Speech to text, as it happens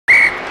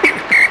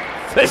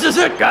This is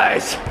it,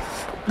 guys.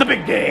 The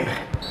big game.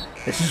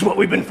 This is what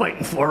we've been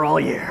fighting for all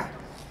year.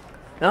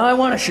 Now, I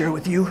want to share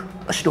with you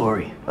a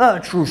story, a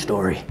true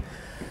story.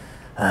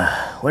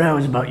 When I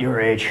was about your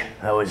age,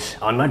 I was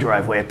on my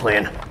driveway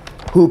playing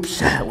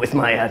hoops with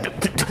my dad.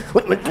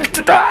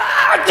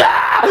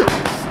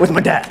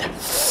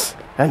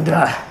 And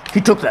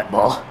he took that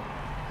ball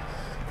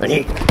and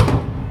he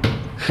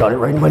shot it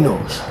right in my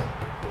nose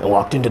and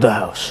walked into the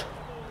house.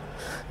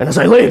 And as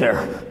I lay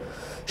there,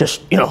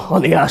 just,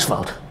 on the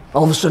asphalt,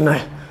 all of a sudden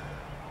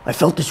I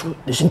felt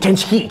this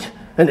intense heat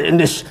and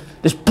this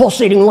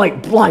pulsating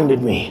light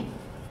blinded me.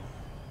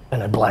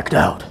 And I blacked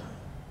out.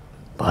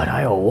 But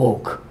I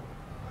awoke.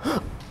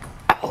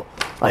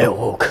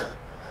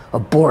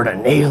 Aboard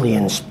an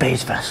alien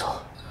space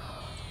vessel.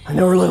 And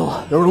there were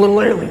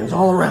little aliens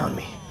all around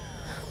me.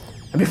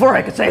 And before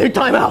I could say, hey,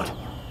 time out,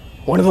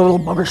 one of the little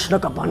buggers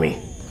snuck up on me,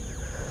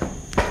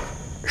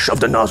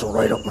 shoved a nozzle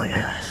right up my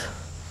ass.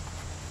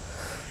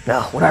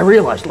 Now, what I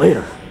realized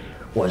later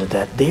was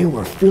that they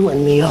were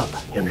filling me up,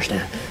 you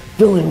understand?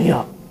 Filling me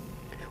up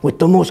with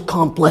the most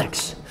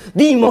complex,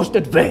 the most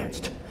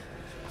advanced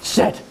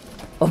set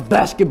of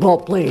basketball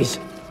plays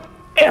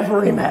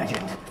ever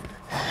imagined.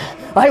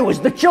 I was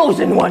the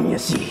chosen one, you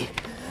see.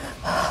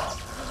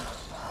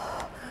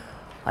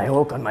 I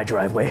awoke on my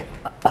driveway,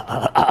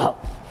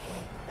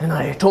 and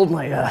I told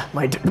my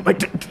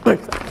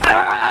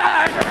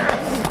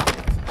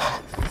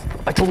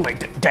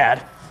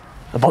dad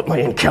about my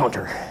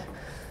encounter,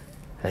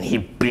 and he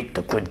beat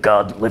the good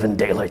God living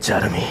daylights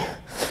out of me.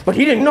 But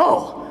he didn't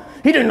know.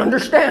 He didn't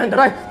understand that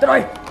I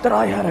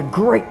had a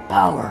great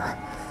power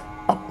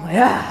up my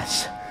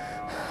ass.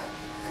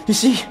 You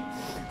see,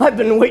 I've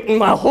been waiting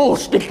my whole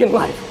stinking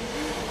life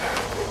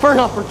for an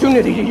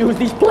opportunity to use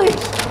these plays.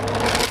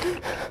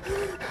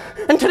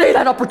 And today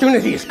that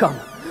opportunity has come.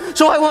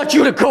 So I want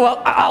you to go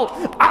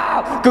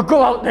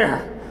out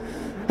there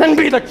and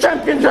be the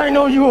champions I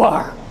know you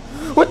are.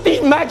 With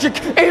these magic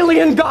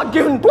alien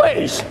God-given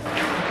plays,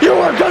 you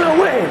are gonna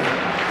win.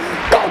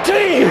 Go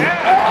team!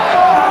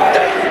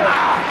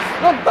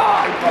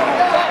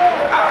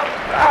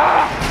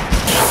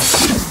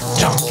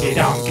 Chunky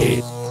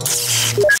donkey.